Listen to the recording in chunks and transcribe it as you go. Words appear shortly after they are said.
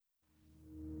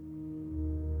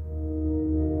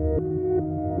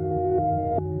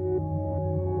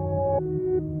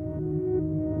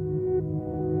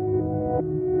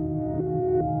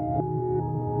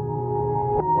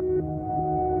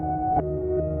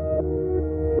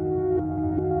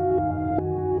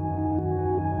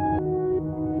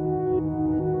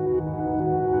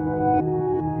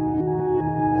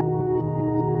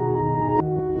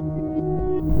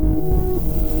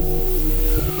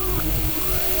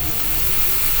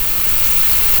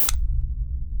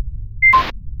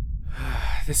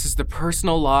This is the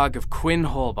personal log of Quinn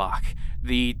Holbach,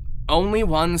 the only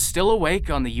one still awake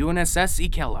on the UNSS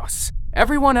Ikelos.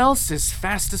 Everyone else is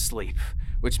fast asleep,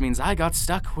 which means I got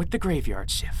stuck with the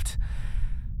graveyard shift.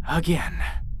 Again.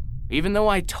 Even though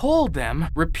I told them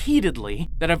repeatedly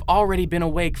that I've already been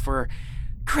awake for,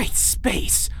 great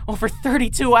space, over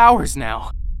 32 hours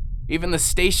now. Even the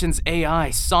station's AI,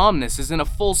 Somnus, is in a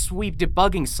full sweep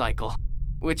debugging cycle,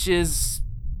 which is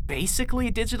basically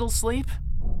digital sleep.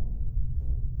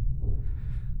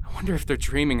 I wonder if they're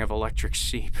dreaming of electric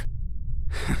sheep.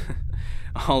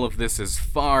 All of this is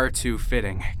far too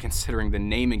fitting, considering the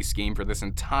naming scheme for this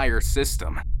entire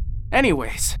system.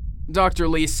 Anyways, Dr.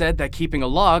 Lee said that keeping a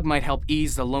log might help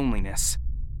ease the loneliness.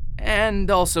 And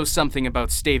also something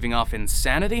about staving off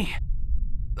insanity.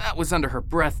 That was under her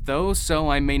breath, though, so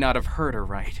I may not have heard her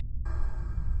right.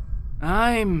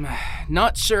 I'm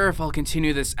not sure if I'll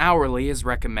continue this hourly as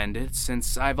recommended,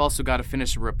 since I've also got to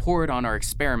finish a report on our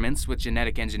experiments with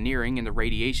genetic engineering and the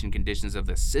radiation conditions of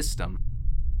this system.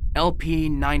 LP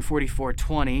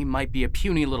 94420 might be a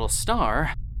puny little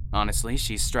star. Honestly,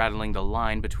 she's straddling the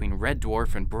line between red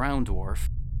dwarf and brown dwarf.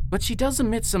 But she does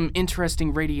emit some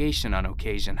interesting radiation on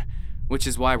occasion, which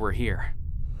is why we're here.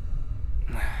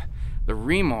 The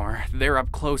Remor, they're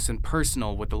up close and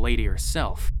personal with the lady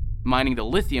herself, mining the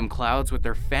lithium clouds with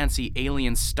their fancy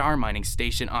alien star mining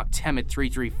station Octemit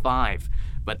 335.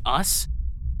 But us?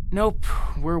 Nope,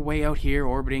 we're way out here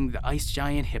orbiting the ice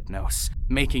giant Hypnos,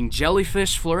 making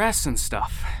jellyfish fluorescent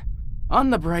stuff.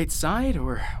 On the bright side,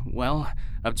 or, well,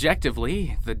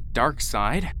 objectively, the dark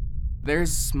side,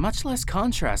 there's much less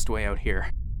contrast way out here.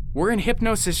 We're in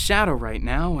Hypnos' shadow right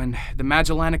now, and the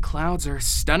Magellanic clouds are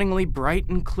stunningly bright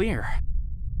and clear.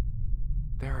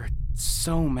 There are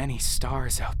so many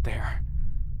stars out there.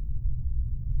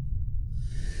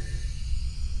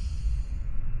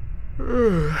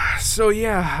 So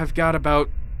yeah, I've got about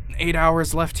 8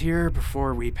 hours left here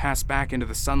before we pass back into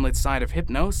the sunlit side of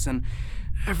Hypnos and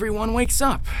everyone wakes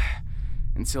up.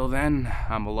 Until then,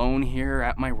 I'm alone here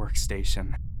at my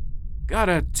workstation. Got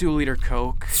a 2-liter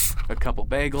Coke, a couple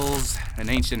bagels, an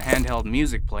ancient handheld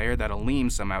music player that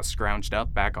Aleem somehow scrounged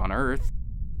up back on Earth,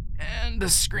 and a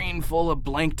screen full of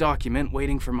blank document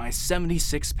waiting for my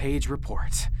 76-page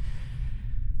report.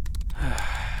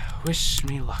 Wish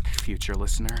me luck, future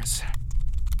listeners.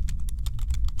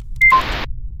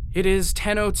 It is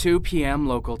 10:02 p.m.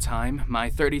 local time, my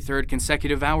 33rd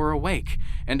consecutive hour awake,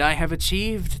 and I have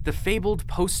achieved the fabled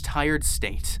post-tired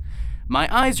state. My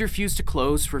eyes refuse to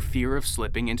close for fear of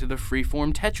slipping into the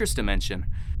freeform Tetris dimension.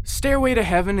 Stairway to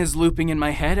Heaven is looping in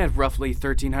my head at roughly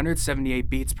 1,378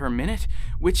 beats per minute,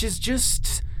 which is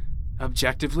just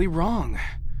objectively wrong.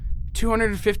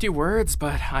 250 words,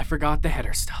 but I forgot the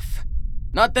header stuff.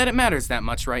 Not that it matters that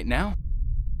much right now.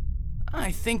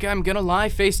 I think I'm gonna lie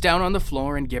face down on the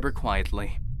floor and gibber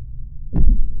quietly.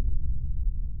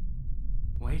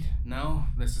 Wait, no,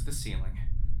 this is the ceiling.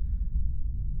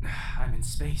 I'm in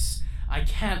space. I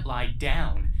can't lie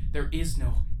down. There is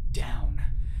no down.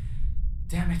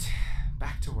 Damn it.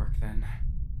 Back to work then.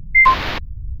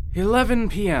 11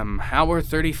 p.m., hour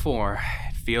 34.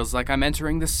 It feels like I'm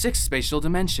entering the 6th spatial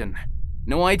dimension.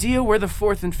 No idea where the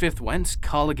 4th and 5th went.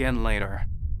 Call again later.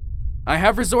 I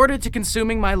have resorted to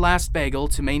consuming my last bagel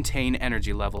to maintain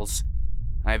energy levels.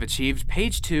 I have achieved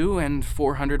page 2 and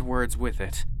 400 words with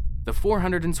it. The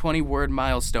 420-word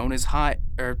milestone is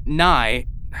nigh.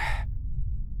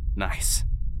 Nice.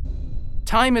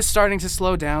 Time is starting to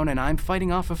slow down, and I'm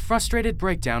fighting off a frustrated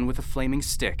breakdown with a flaming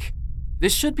stick.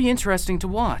 This should be interesting to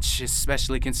watch,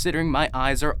 especially considering my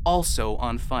eyes are also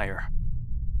on fire.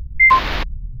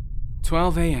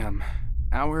 12 a.m.,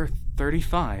 hour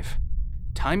 35.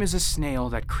 Time is a snail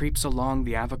that creeps along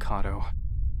the avocado.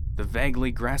 The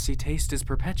vaguely grassy taste is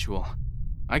perpetual.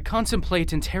 I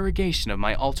contemplate interrogation of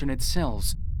my alternate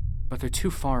selves, but they're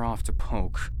too far off to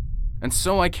poke. And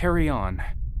so I carry on.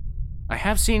 I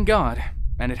have seen God,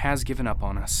 and it has given up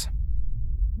on us.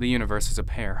 The universe is a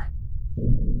pair.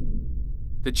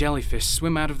 The jellyfish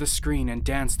swim out of the screen and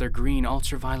dance their green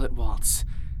ultraviolet waltz.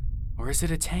 Or is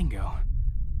it a tango?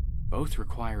 Both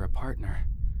require a partner.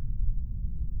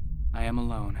 I am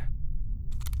alone.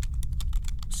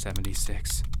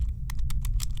 76.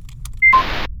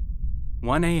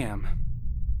 1 a.m.,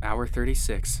 hour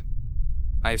 36.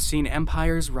 I have seen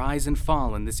empires rise and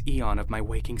fall in this eon of my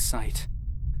waking sight.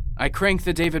 I crank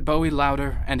the David Bowie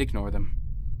louder and ignore them.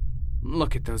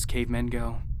 Look at those cavemen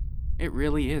go. It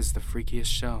really is the freakiest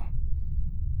show.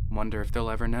 Wonder if they'll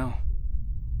ever know.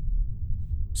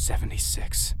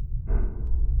 76.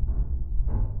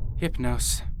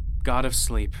 Hypnos, god of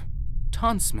sleep,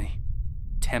 taunts me,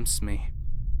 tempts me.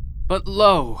 But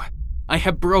lo, I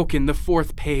have broken the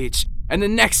 4th page, and the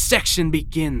next section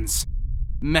begins.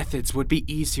 Methods would be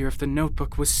easier if the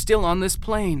notebook was still on this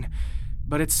plane,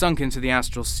 but it sunk into the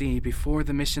astral sea before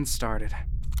the mission started.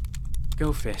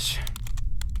 Go fish.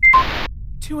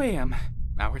 2 a.m.,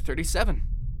 hour 37.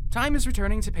 Time is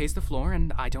returning to pace the floor,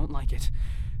 and I don't like it.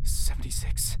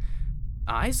 76.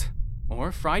 Eyes?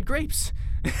 Or fried grapes?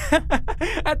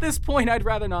 At this point, I'd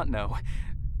rather not know.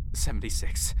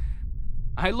 76.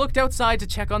 I looked outside to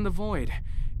check on the void.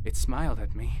 It smiled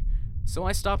at me, so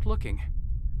I stopped looking.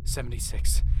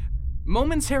 76.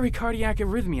 Momentary cardiac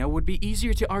arrhythmia would be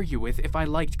easier to argue with if I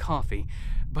liked coffee,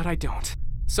 but I don't.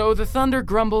 So the thunder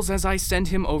grumbles as I send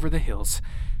him over the hills.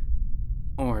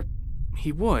 Or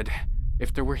he would,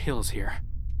 if there were hills here.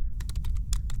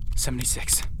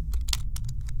 76.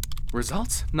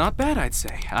 Results? Not bad, I'd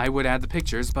say. I would add the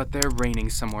pictures, but they're raining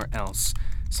somewhere else.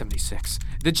 76.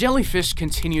 The jellyfish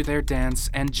continue their dance,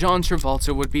 and John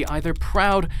Travolta would be either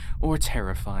proud or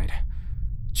terrified.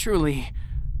 Truly,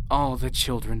 all the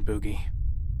children boogie.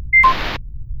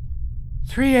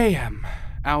 3 a.m.,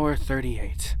 hour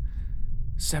 38.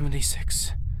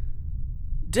 76.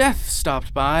 Death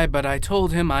stopped by, but I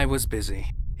told him I was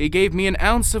busy. He gave me an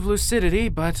ounce of lucidity,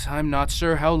 but I'm not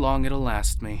sure how long it'll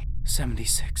last me.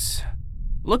 76.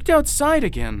 Looked outside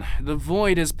again. The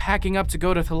void is packing up to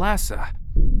go to Thalassa.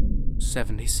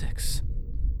 76.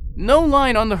 No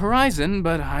line on the horizon,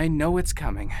 but I know it's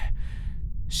coming.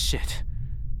 Shit.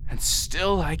 And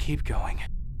still I keep going.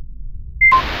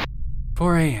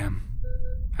 4 a.m.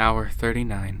 Hour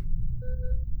 39.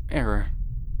 Error.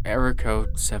 Error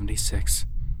code 76.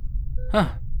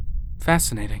 Huh.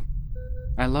 Fascinating.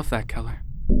 I love that color.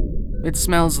 It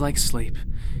smells like sleep.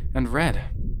 And red.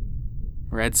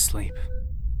 Red sleep.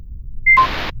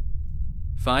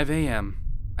 5 a.m.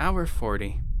 Hour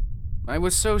 40. I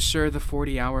was so sure the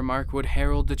 40-hour mark would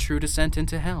herald the true descent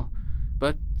into hell.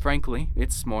 But frankly,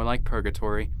 it's more like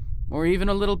purgatory. Or even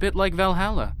a little bit like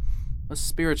Valhalla. A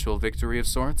spiritual victory of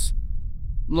sorts.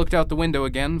 Looked out the window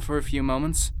again for a few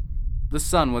moments. The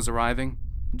sun was arriving,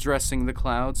 dressing the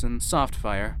clouds in soft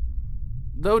fire.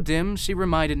 Though dim, she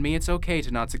reminded me it's okay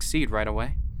to not succeed right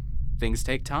away. Things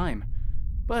take time.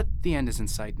 But the end is in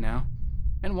sight now.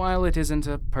 And while it isn't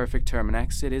a perfect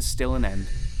terminex, it is still an end.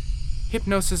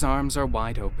 Hypnosis' arms are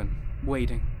wide open,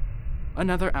 waiting.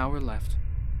 Another hour left.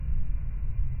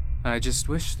 I just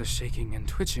wish the shaking and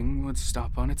twitching would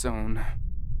stop on its own.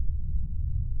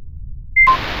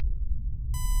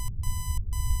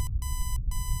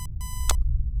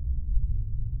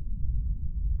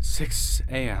 "6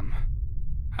 a.m.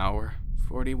 Hour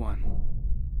 41.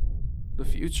 The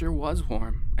future was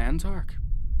warm and dark,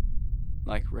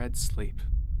 like red sleep.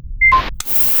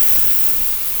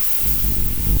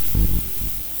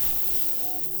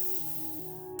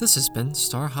 This has been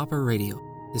Starhopper Radio.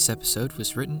 This episode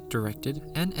was written, directed,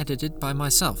 and edited by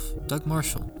myself, Doug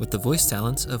Marshall, with the voice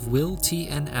talents of Will T.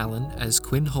 N. Allen as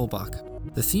Quinn Holbach.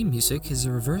 The theme music is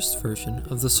a reversed version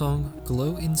of the song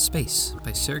Glow in Space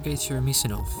by Sergei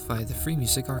Cheremisinov via the Free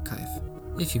Music Archive.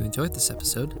 If you enjoyed this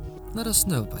episode, let us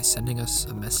know by sending us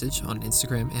a message on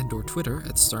Instagram and or Twitter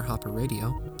at Starhopper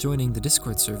Radio, joining the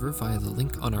Discord server via the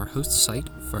link on our host site,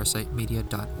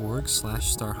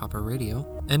 farsitemedia.org/starhopperradio,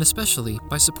 and especially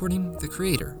by supporting the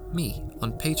creator, me,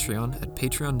 on Patreon at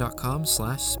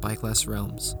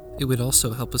patreon.com/spyglassrealms. It would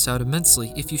also help us out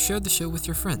immensely if you shared the show with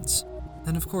your friends.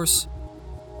 And of course,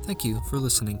 thank you for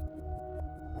listening.